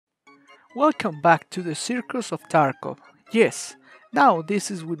Welcome back to the Circus of Tarkov. Yes, now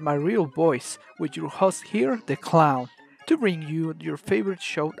this is with my real voice, with your host here, the Clown, to bring you your favorite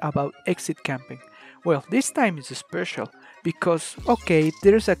show about exit camping. Well, this time is special because, okay,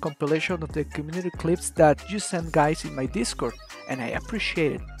 there's a compilation of the community clips that you send guys in my Discord, and I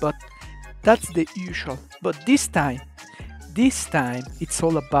appreciate it, but that's the usual. But this time it's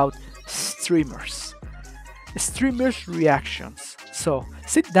all about streamers. Streamers' reactions. So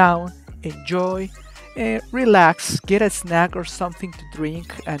sit down, enjoy, relax, get a snack or something to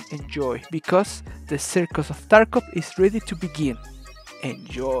drink, and enjoy because the Circus of Tarkov is ready to begin.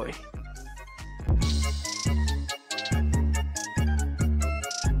 Enjoy.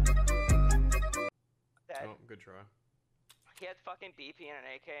 Oh, good try. He had fucking BP and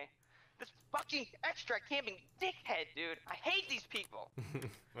an AK. This fucking extra camping dickhead, dude. I hate these people.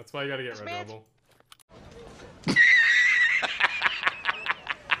 That's why you gotta get red rebel.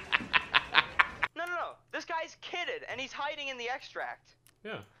 No. This guy's kidded, and he's hiding in the extract.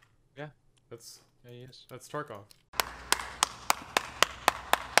 Yeah. Yeah. He is. That's Tarkov.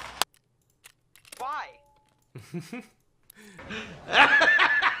 Why?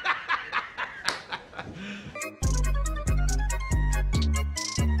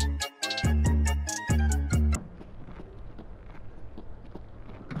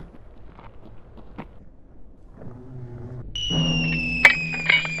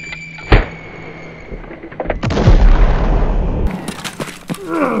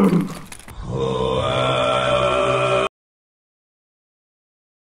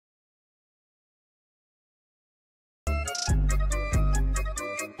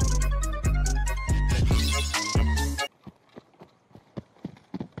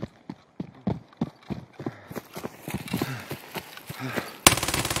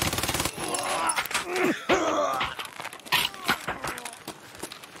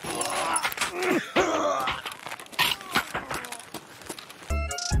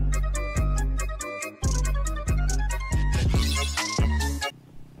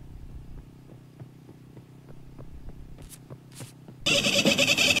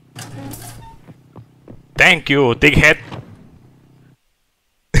 Thank you, dickhead.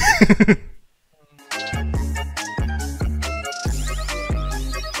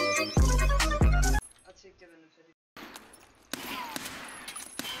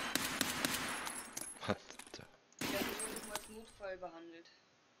 What? Ja, du wurdest als Notfall behandelt.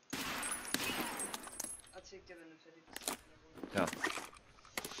 Erzähl dir, wenn du fertig bist. Ja.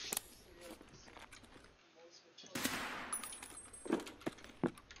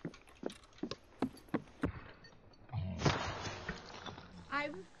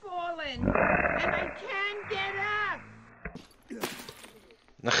 I've fallen and I can't get up.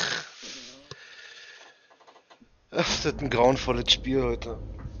 Ach, das wird ein grauenvolles Spiel heute.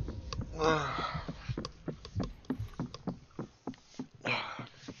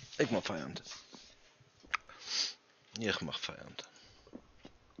 Ich mach Feierabend. Ich mach Feierabend.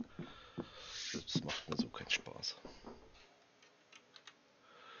 Das macht mir so keinen Spaß.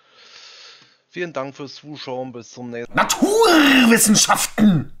 Vielen Dank fürs Zuschauen. Bis zum nächsten Mal.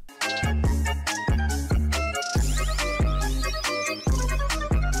 Naturwissenschaften!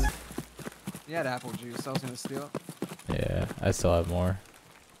 You had apple juice. I was gonna steal it. Yeah, I still have more.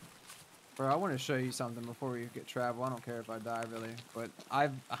 Bro, I want to show you something before we get travel. I don't care if I die, really. But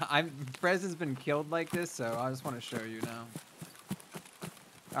Prez's been killed like this, so I just want to show you now.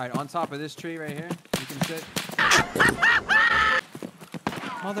 Alright, on top of this tree right here, you can sit.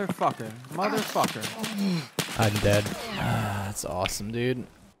 Motherfucker. I'm dead. That's awesome, dude.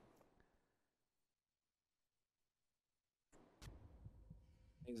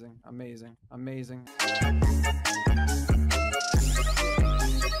 Amazing.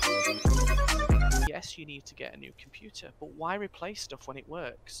 Yes, you need to get a new computer, but why replace stuff when it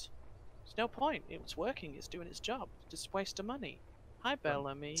works? There's no point. It's working. It's doing its job. Just a waste of money. Hi,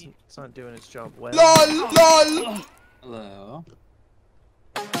 Bellamy. It's not doing its job well. LOL! Hello.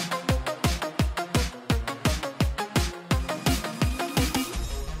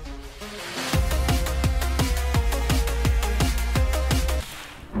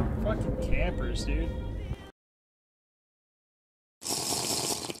 Fucking campers, dude.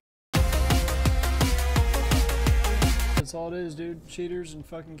 That's all it is, dude. Cheaters and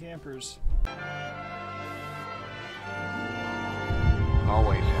fucking campers.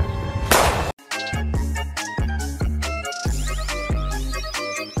 Always has been.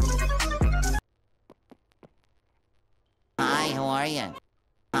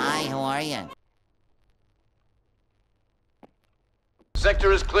 Hi, how are you?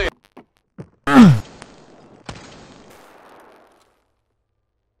 Sector is clear.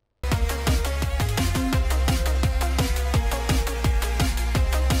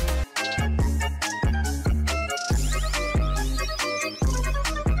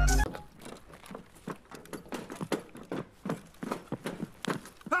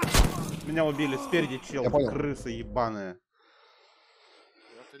 Меня убили спереди, чел, крыса ебаная.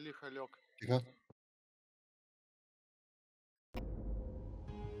 Ты лихо лег. Тихо.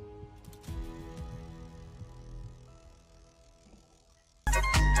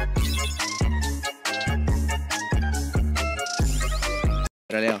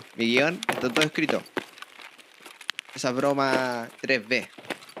 Pero Leo, mi guión está todo escrito. Esa broma 3B.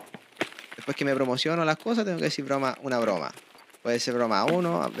 Después que me promociono las cosas, tengo que decir broma, una broma. Puede ser broma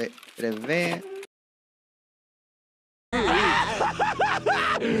 1, 3B.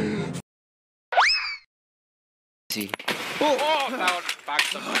 Sí. Oh, cabrón,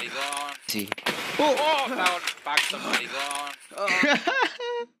 pacto maricón. Sí. Cabrón, pacto maricón.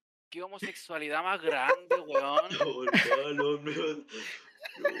 Qué homosexualidad más grande, weón.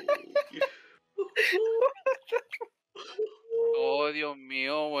 Oh, Dios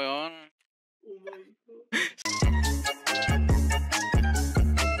mío, weón.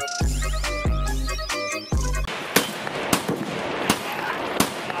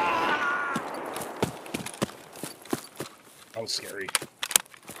 That was scary.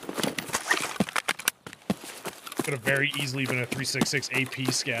 Could have very easily been a 366 AP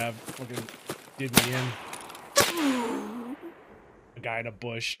scav. Fucking did me in. A guy in a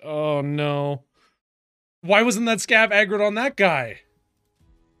bush. Oh no. Why wasn't that scav aggroed on that guy?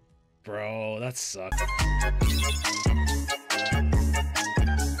 Bro, that sucks.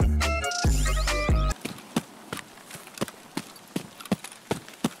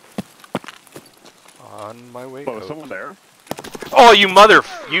 On my way. Oh, is someone there? Oh,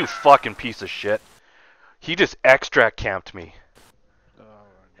 you fucking piece of shit. He just extract camped me.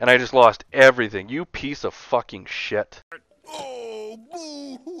 And I just lost everything. You piece of fucking shit. Oh,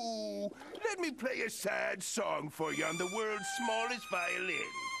 boo-hoo! Let me play a sad song for you on the world's smallest violin.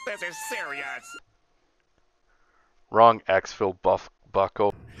 This is serious. Wrong exfil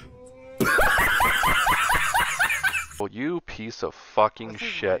bucko. Oh, you piece of fucking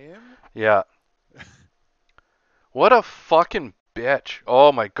shit. Yeah. What a fucking bitch.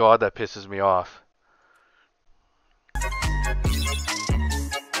 Oh my god, that pisses me off. That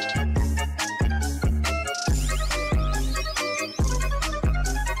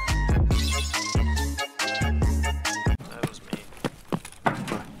was me.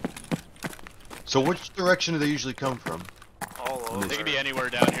 So which direction do they usually come from? All over. They could be anywhere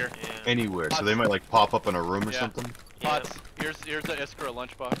down here. Yeah. Anywhere. So they might like pop up in a room or something? Pots, here's the Iskra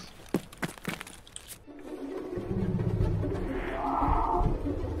lunchbox.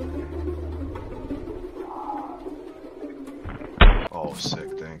 Oh,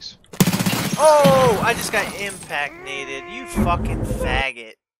 sick, thanks. Oh, I just got impact-nated. You fucking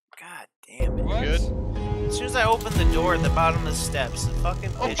faggot. God damn it. What? Good. As soon as I opened the door at the bottom of the steps, the fucking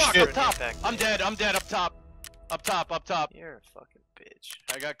bitch fuck, up top! impact I'm dead, up top. Up top. You're a fucking bitch.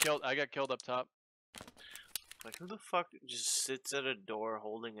 I got killed up top. Like, who the fuck just sits at a door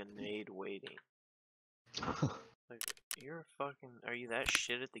holding a nade waiting? Like, you're a fucking... Are you that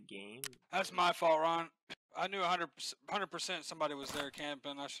shit at the game? That's my fault, Ron. I knew 100% somebody was there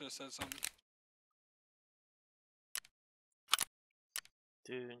camping. I should have said something.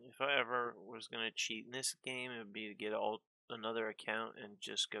 Dude, if I ever was gonna cheat in this game, it would be to get another account and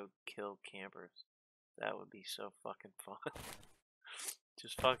just go kill campers. That would be so fucking fun.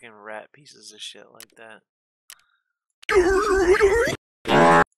 Just fucking rat pieces of shit like that.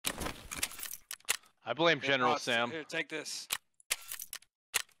 I blame General Sam. Here, take this.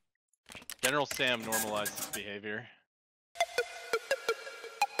 General Sam normalized this behavior.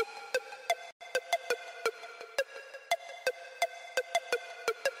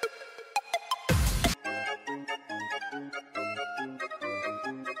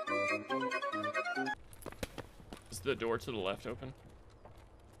 Is the door to the left open?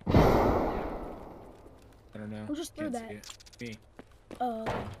 I don't know. Who just threw that? Me.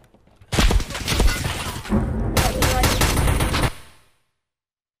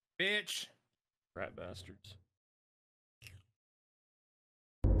 Bitch! Rat bastards.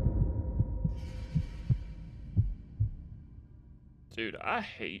 Dude, I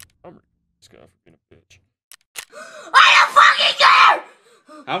hate this guy for being a bitch. I don't fucking care!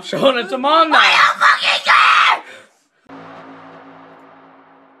 I'm showing it to mom now. I don't fucking care!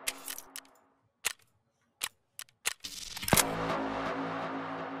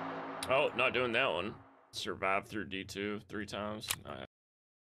 Oh, not doing that one. Survived through D2 3 times.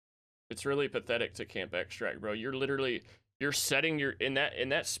 It's really pathetic to camp extract, bro. You're literally setting your in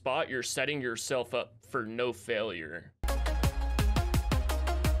that spot. You're setting yourself up for no failure.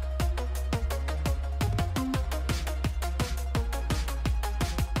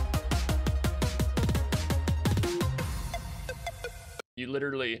 You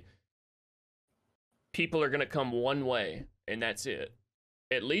literally people are gonna come one way, and that's it.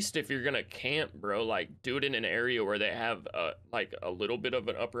 At least if you're gonna camp, bro, like do it in an area where they have like a little bit of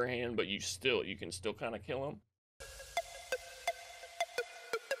an upper hand, but you can still kind of kill them.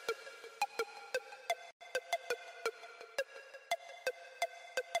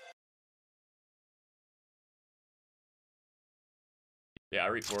 Yeah, I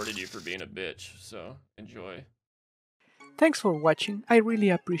reported you for being a bitch, so enjoy. Thanks for watching. I really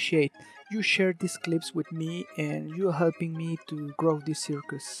appreciate you share these clips with me and you helping me to grow this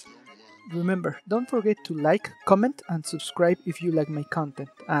circus. Remember, don't forget to like, comment and subscribe if you like my content,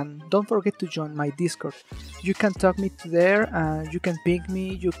 and don't forget to join my Discord. You can talk me there, you can ping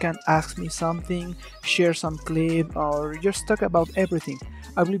me, you can ask me something, share some clip, or just talk about everything.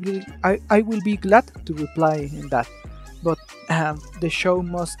 I will be glad to reply in that. But the show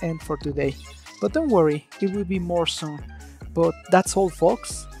must end for today. But don't worry, it will be more soon. But that's all,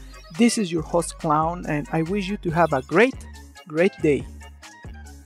 folks. This is your host Clown, and I wish you to have a great day.